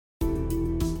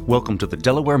Welcome to the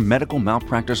Delaware Medical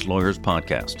Malpractice Lawyers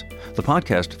Podcast, the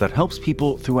podcast that helps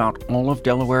people throughout all of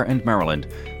Delaware and Maryland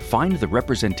find the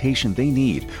representation they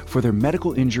need for their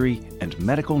medical injury and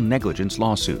medical negligence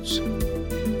lawsuits.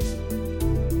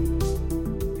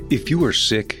 If you are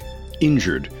sick,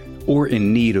 injured, or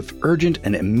in need of urgent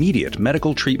and immediate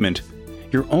medical treatment,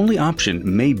 your only option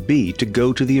may be to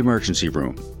go to the emergency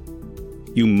room.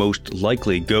 You most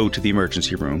likely go to the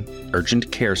emergency room, urgent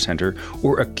care center,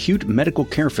 or acute medical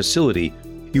care facility.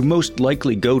 You most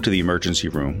likely go to the emergency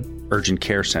room, urgent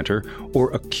care center,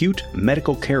 or acute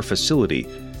medical care facility,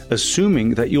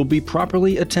 assuming that you'll be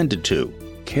properly attended to,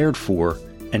 cared for,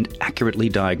 and accurately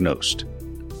diagnosed.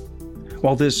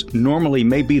 While this normally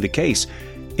may be the case,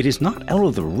 it is not out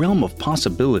of the realm of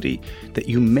possibility that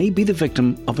you may be the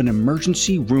victim of an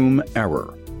emergency room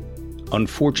error.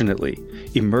 Unfortunately,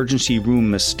 emergency room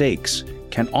mistakes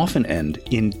can often end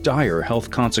in dire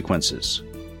health consequences.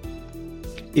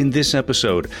 In this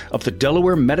episode of the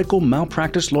Delaware Medical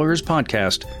Malpractice Lawyers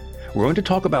Podcast, we're going to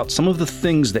talk about some of the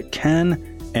things that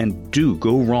can and do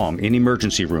go wrong in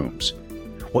emergency rooms,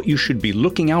 what you should be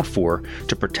looking out for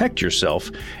to protect yourself,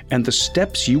 and the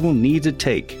steps you will need to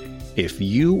take if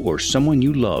you or someone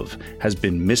you love has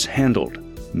been mishandled,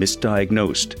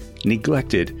 misdiagnosed,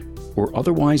 neglected, or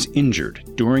otherwise injured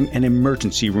during an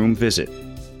emergency room visit.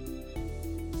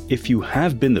 If you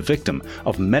have been the victim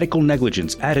of medical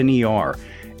negligence at an ER,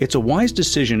 it's a wise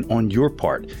decision on your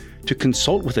part to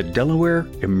consult with a Delaware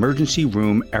emergency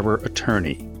room error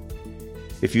attorney.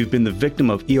 If you've been the victim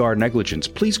of ER negligence,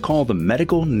 please call the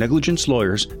medical negligence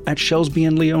lawyers at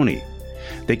Shelsby & Leone.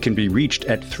 They can be reached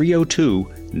at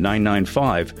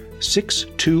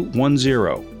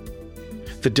 302-995-6210.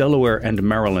 The Delaware and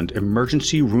Maryland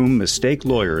emergency room mistake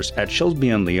lawyers at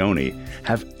Shelsby & Leone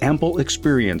have ample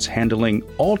experience handling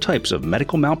all types of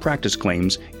medical malpractice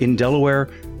claims in Delaware,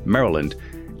 Maryland,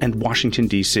 and Washington,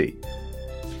 D.C.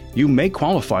 You may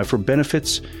qualify for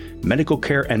benefits, medical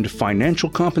care, and financial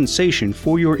compensation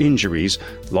for your injuries,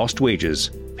 lost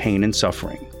wages, pain, and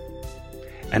suffering.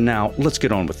 And now, let's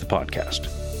get on with the podcast.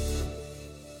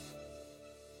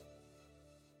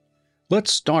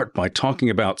 Let's start by talking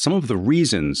about some of the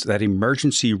reasons that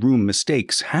emergency room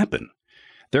mistakes happen.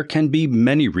 There can be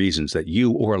many reasons that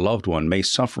you or a loved one may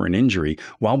suffer an injury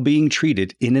while being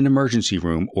treated in an emergency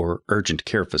room or urgent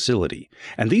care facility.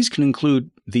 And these can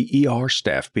include the ER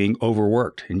staff being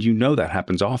overworked, and you know that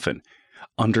happens often.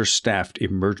 Understaffed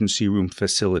emergency room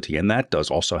facility, and that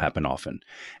does also happen often.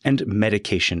 And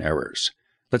medication errors.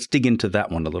 Let's dig into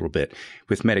that one a little bit.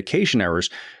 With medication errors,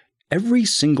 every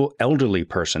single elderly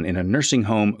person in a nursing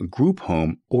home, group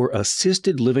home, or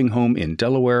assisted living home in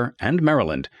Delaware and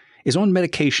Maryland is on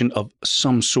medication of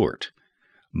some sort.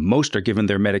 Most are given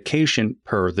their medication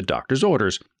per the doctor's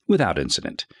orders without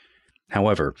incident.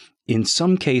 However, in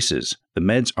some cases, the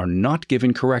meds are not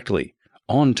given correctly,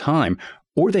 on time,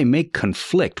 or they may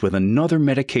conflict with another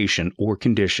medication or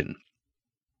condition.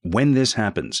 When this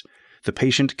happens, the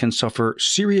patient can suffer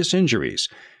serious injuries,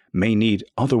 may need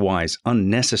otherwise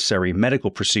unnecessary medical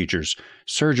procedures,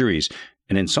 surgeries,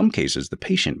 and in some cases, the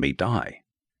patient may die.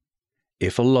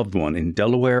 If a loved one in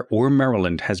Delaware or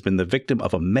Maryland has been the victim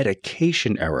of a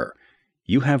medication error,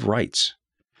 you have rights.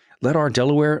 Let our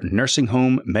Delaware nursing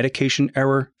home medication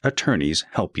error attorneys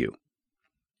help you.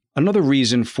 Another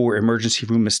reason for emergency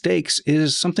room mistakes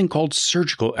is something called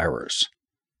surgical errors.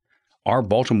 Our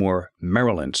Baltimore,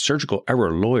 Maryland surgical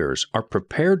error lawyers are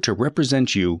prepared to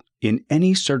represent you in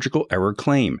any surgical error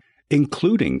claim,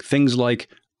 including things like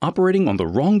operating on the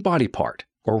wrong body part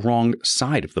or wrong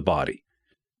side of the body,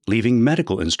 leaving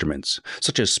medical instruments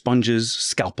such as sponges,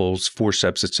 scalpels,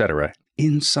 forceps, etc.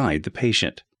 inside the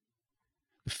patient,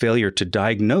 failure to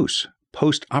diagnose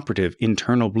post-operative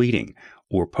internal bleeding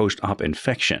or post-op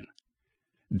infection,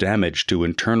 damage to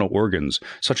internal organs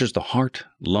such as the heart,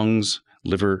 lungs,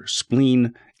 liver,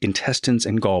 spleen, intestines,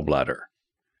 and gallbladder,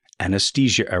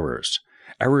 anesthesia errors,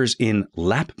 errors in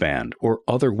lap band or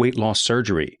other weight loss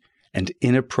surgery, and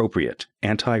inappropriate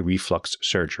anti-reflux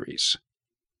surgeries.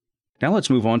 Now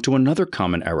let's move on to another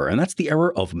common error, and that's the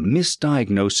error of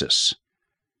misdiagnosis.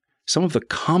 Some of the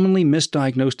commonly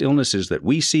misdiagnosed illnesses that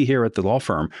we see here at the law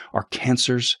firm are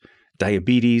cancers,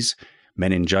 diabetes,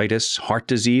 meningitis, heart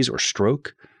disease or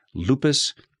stroke,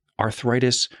 lupus,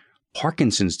 arthritis,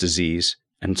 Parkinson's disease,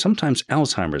 and sometimes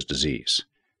Alzheimer's disease.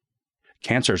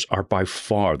 Cancers are by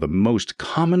far the most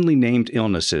commonly named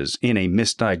illnesses in a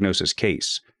misdiagnosis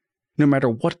case. No matter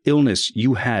what illness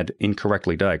you had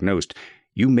incorrectly diagnosed,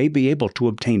 you may be able to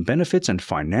obtain benefits and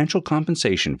financial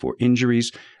compensation for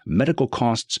injuries, medical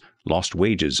costs, lost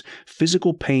wages,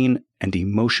 physical pain, and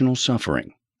emotional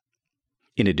suffering.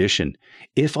 In addition,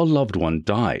 if a loved one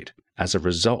died as a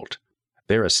result,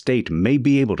 their estate may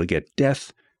be able to get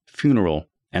death, funeral,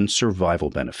 and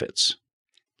survival benefits.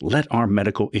 Let our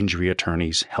medical injury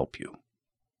attorneys help you.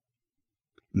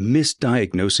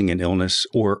 Misdiagnosing an illness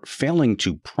or failing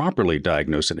to properly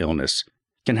diagnose an illness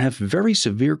can have very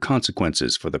severe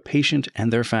consequences for the patient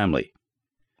and their family.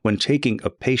 When taking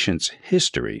a patient's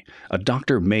history, a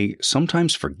doctor may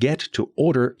sometimes forget to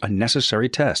order a necessary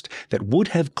test that would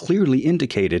have clearly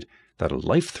indicated that a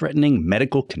life-threatening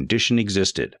medical condition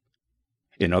existed.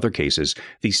 In other cases,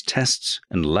 these tests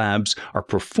and labs are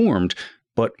performed,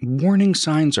 but warning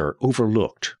signs are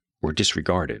overlooked or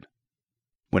disregarded.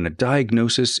 When a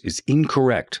diagnosis is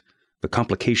incorrect, the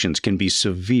complications can be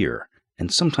severe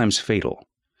and sometimes fatal,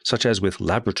 such as with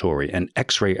laboratory and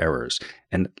X-ray errors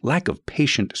and lack of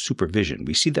patient supervision.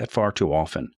 We see that far too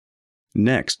often.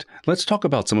 Next, let's talk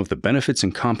about some of the benefits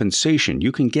and compensation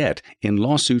you can get in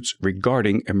lawsuits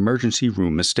regarding emergency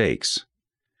room mistakes.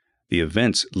 The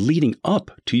events leading up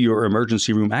to your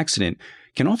emergency room accident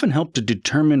can often help to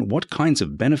determine what kinds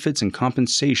of benefits and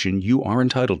compensation you are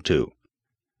entitled to.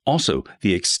 Also,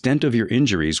 the extent of your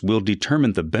injuries will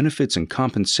determine the benefits and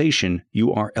compensation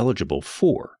you are eligible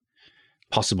for.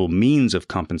 Possible means of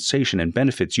compensation and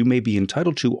benefits you may be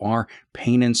entitled to are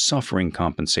pain and suffering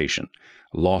compensation,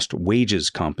 lost wages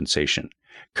compensation,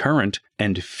 current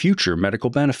and future medical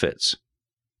benefits.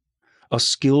 A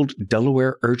skilled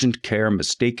Delaware urgent care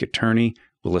mistake attorney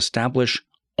will establish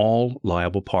all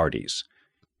liable parties.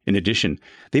 In addition,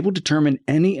 they will determine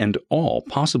any and all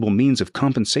possible means of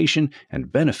compensation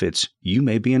and benefits you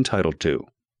may be entitled to.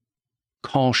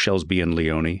 Call Shelsby &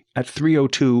 Leone at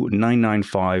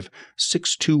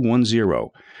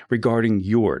 302-995-6210 regarding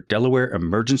your Delaware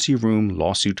emergency room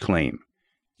lawsuit claim.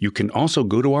 You can also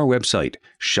go to our website,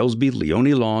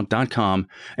 shelsbyleonelaw.com,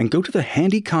 and go to the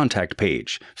handy contact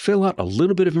page, fill out a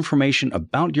little bit of information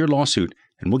about your lawsuit,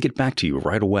 and we'll get back to you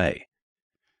right away.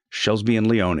 Shelsby &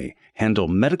 Leone handle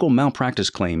medical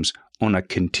malpractice claims on a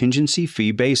contingency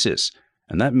fee basis,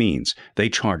 and that means they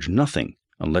charge nothing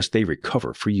unless they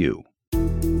recover for you.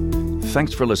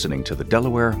 Thanks for listening to the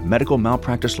Delaware Medical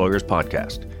Malpractice Lawyers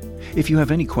Podcast. If you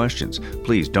have any questions,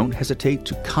 please don't hesitate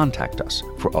to contact us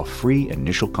for a free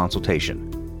initial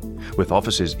consultation. With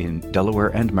offices in Delaware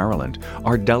and Maryland,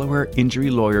 our Delaware injury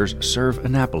lawyers serve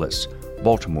Annapolis,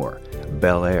 Baltimore,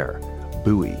 Bel Air,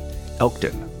 Bowie,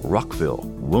 Elkton, Rockville,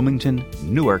 Wilmington,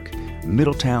 Newark,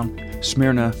 Middletown,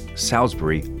 Smyrna,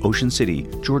 Salisbury, Ocean City,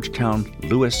 Georgetown,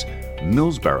 Lewis,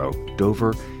 Millsboro,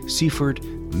 Dover, Seaford,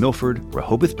 Milford,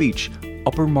 Rehoboth Beach,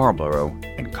 Upper Marlboro,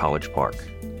 and College Park.